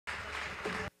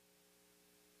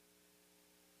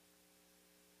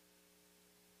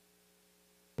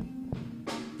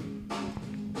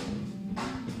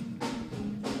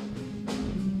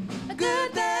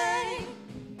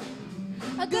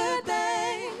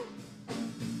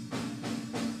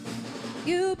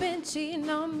You've been cheating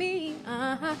on me,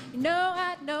 You know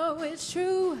I know it's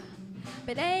true.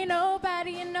 But ain't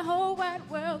nobody in the whole wide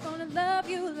world gonna love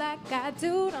you like I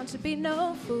do. Don't you be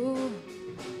no fool.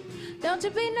 Don't you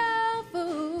be no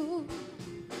fool.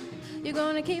 You're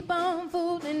gonna keep on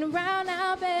fooling around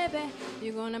now, baby.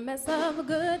 You're gonna mess up a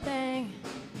good thing.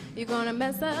 You're gonna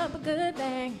mess up a good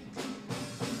thing.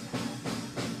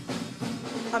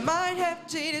 I might have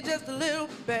cheated just a little,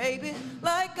 baby,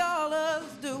 like all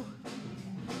others do.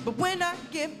 But when I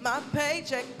get my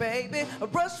paycheck, baby, I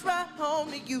rush right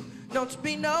home to you. Don't you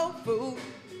be no fool.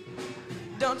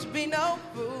 Don't you be no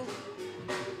fool.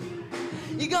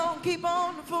 You gonna keep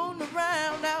on fooling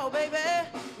around now, baby.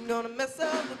 You're gonna mess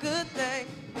up a good thing.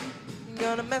 You're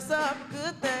gonna mess up a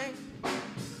good thing.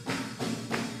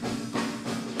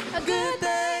 A good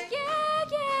thing, yeah,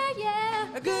 yeah,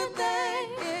 yeah. A good thing,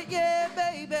 yeah, yeah,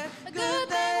 baby. A good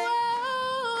thing,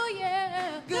 oh,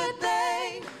 yeah. Good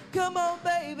thing, come on,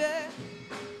 baby.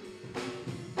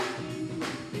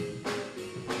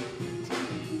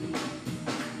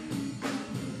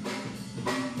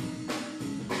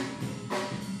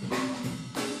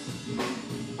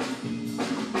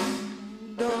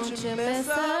 Don't you mess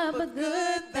up a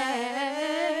good thing.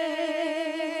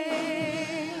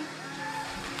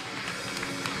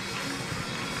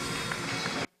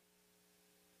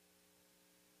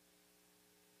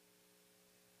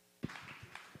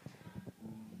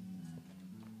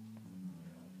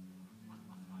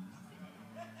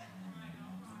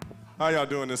 How y'all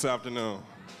doing this afternoon?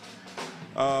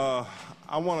 I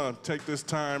want to take this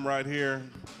time right here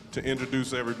to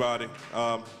introduce everybody.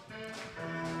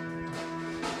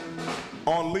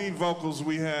 On lead vocals,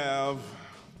 we have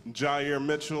Jair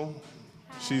Mitchell.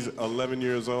 She's 11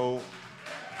 years old.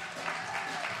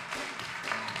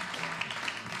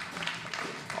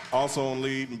 Also on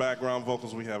lead and background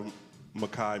vocals, we have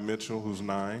Makai Mitchell, who's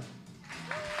 9.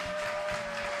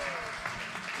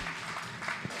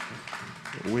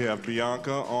 We have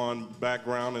Bianca on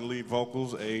background and lead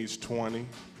vocals, age 20.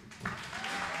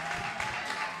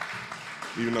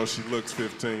 Even though she looks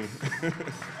 15.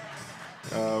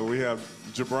 We have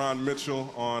Jabron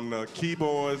Mitchell on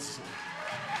keyboards,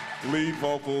 lead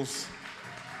vocals,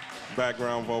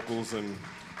 background vocals,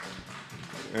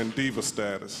 and diva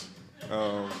status.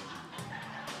 I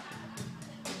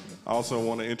also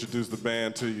want to introduce the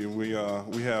band to you. We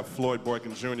have Floyd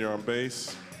Boykin Jr. on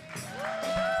bass.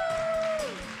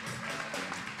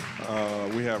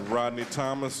 We have Rodney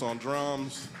Thomas on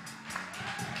drums.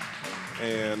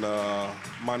 And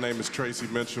my name is Tracy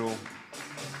Mitchell.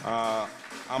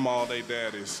 I'm all they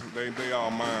daddies. They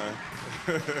all mine.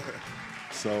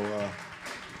 So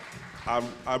I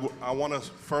want to,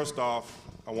 first off,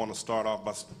 I want to start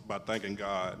off by thanking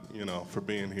God, you know, for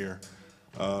being here.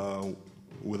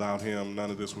 Without him,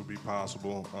 none of this would be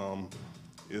possible.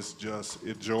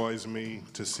 It joys me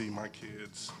to see my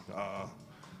kids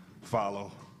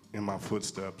follow in my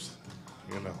footsteps,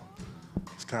 you know.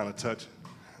 It's kind of touching.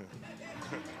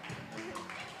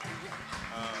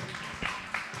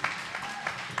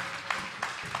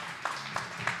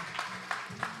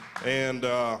 And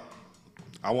I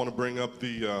want to bring up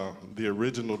the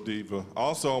original diva.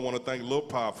 Also, I want to thank Lil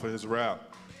Pop for his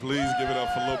rap. Please give it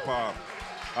up for Lil Pop.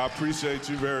 I appreciate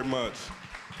you very much.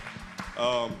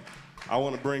 I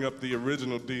want to bring up the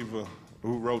original diva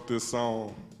who wrote this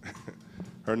song.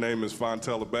 Her name is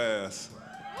Fontella Bass.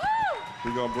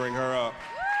 We're gonna bring her up.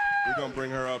 We're gonna bring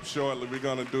her up shortly. We're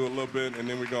gonna do a little bit, and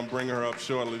then we're gonna bring her up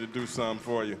shortly to do something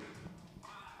for you.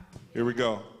 Here we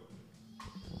go.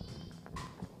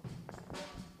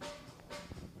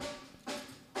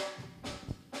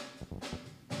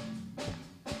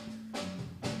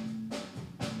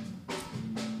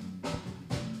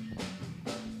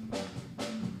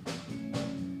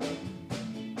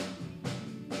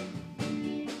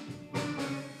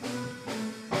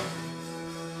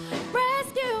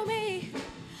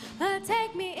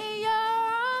 Take me in your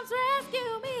arms,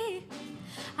 rescue me.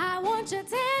 I want your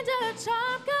tender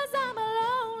charm, 'cause I'm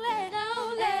lonely, and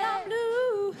I'm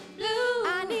blue.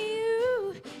 I need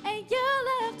you, and your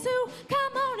love too.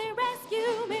 Come on and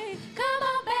rescue me. Come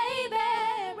on, baby,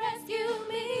 rescue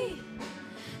me.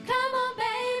 Come on,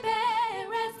 baby,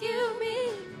 rescue me.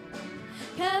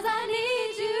 'Cause I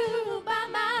need you by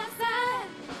my side.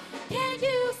 Can't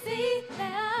you see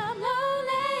that I'm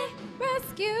lonely?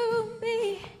 Rescue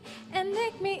me. And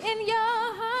lick me in your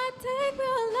heart, take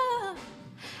real love,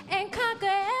 and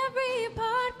conquer every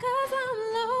part, 'cause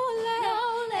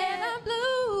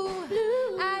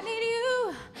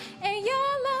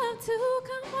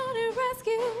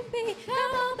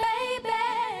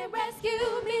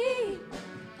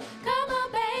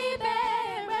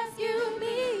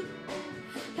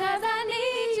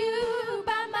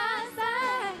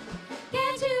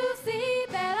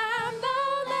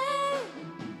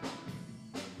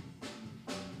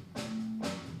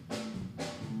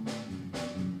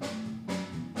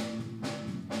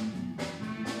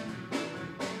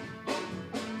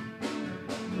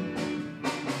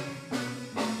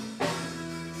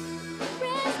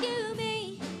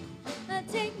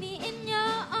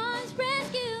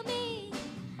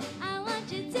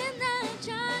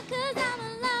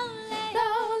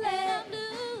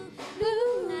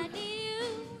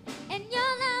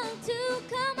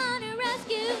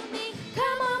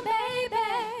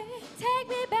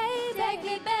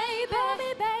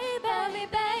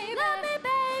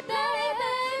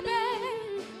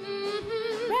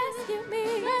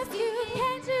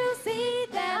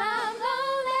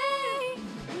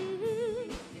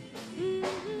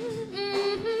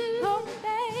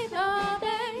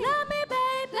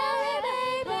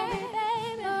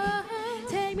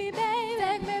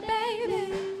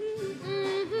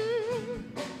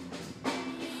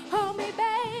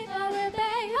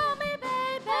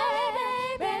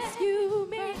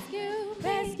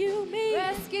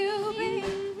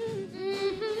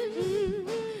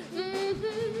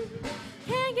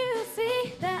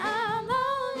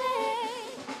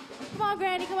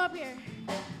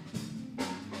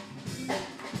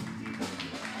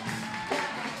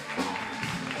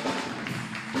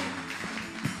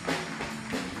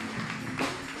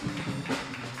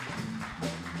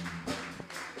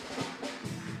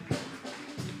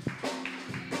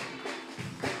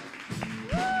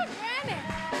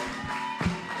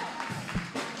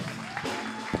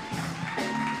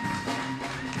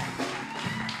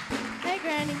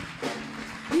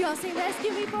gonna sing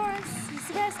Rescue Me for us?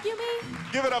 Just rescue me.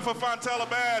 Give it up for Fontella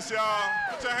Bass, y'all.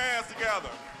 Put your hands together.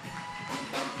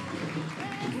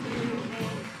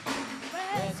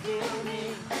 Rescue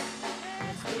me,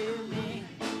 rescue me,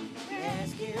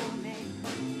 rescue me,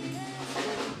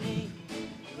 rescue me,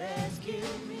 rescue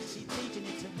me. She's teaching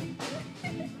it to me.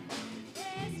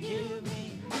 Rescue me.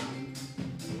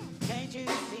 Can't you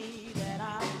see that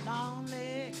I'm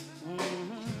lonely?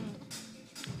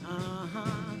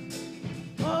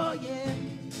 Oh yeah,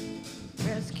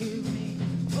 rescue me.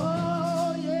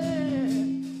 Oh yeah,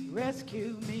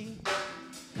 rescue me.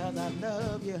 'Cause I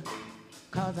love you.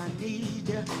 'Cause I need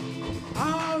you,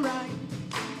 all right,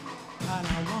 and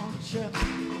I want you,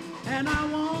 and I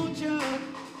want you,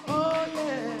 oh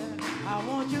yeah, I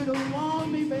want you to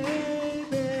want me,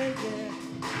 baby,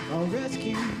 yeah, oh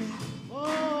rescue me,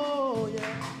 oh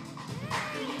yeah.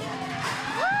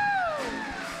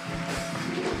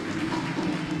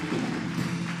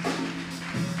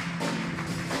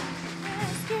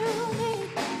 Rescue me,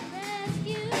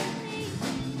 rescue me,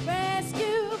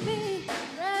 rescue me,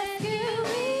 rescue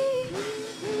me.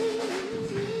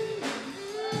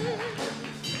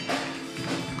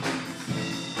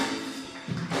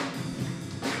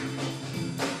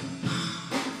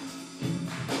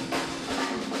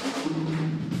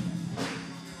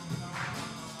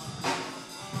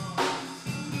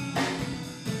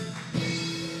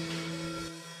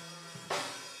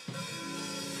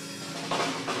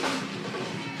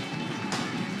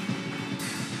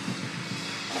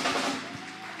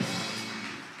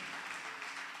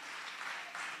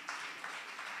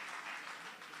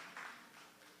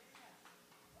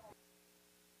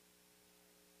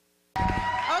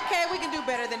 Okay, we can do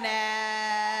better than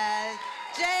that.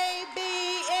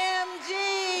 JBMG.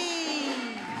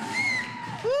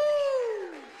 Woo!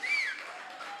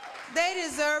 They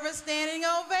deserve a standing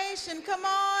ovation. Come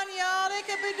on, y'all. They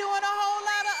could be doing a whole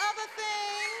lot of other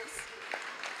things.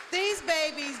 These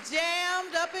babies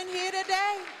jammed up in here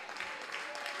today.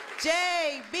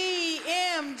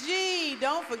 JBMG.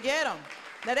 Don't forget them.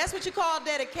 Now, that's what you call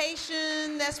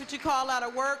dedication. That's what you call out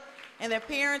of work. And their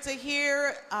parents are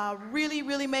here really,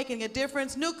 really making a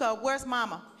difference. Nuka, where's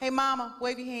Mama? Hey, Mama,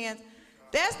 wave your hands.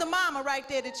 That's the mama right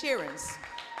there, the cheerings.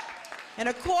 And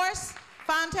of course,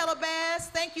 Fontella Bass,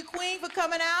 thank you, Queen, for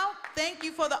coming out. Thank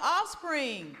you for the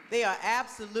offspring. They are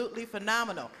absolutely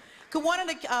phenomenal. Could one of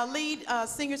the lead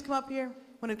singers come up here?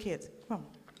 One of the kids, come on.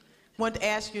 Wanted to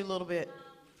ask you a little bit.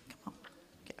 Come on.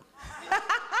 Okay.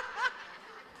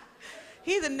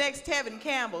 He's the next Tevin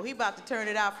Campbell. He about to turn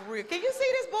it out for real. Can you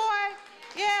see this boy?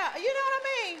 Yeah, you know what I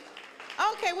mean?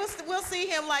 Okay, we'll see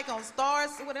him like on Stars.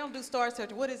 Well, they don't do Star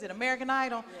Search. What is it, American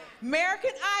Idol? Yeah.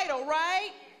 American Idol,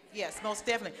 right? Yes, most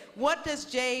definitely. What does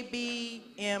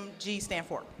JBMG stand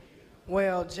for?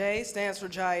 Well, J stands for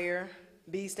Jair,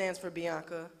 B stands for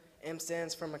Bianca, M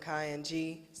stands for Makai, and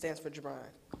G stands for Jabron.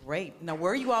 Great. Now,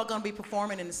 where are you all going to be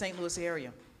performing in the St. Louis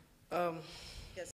area?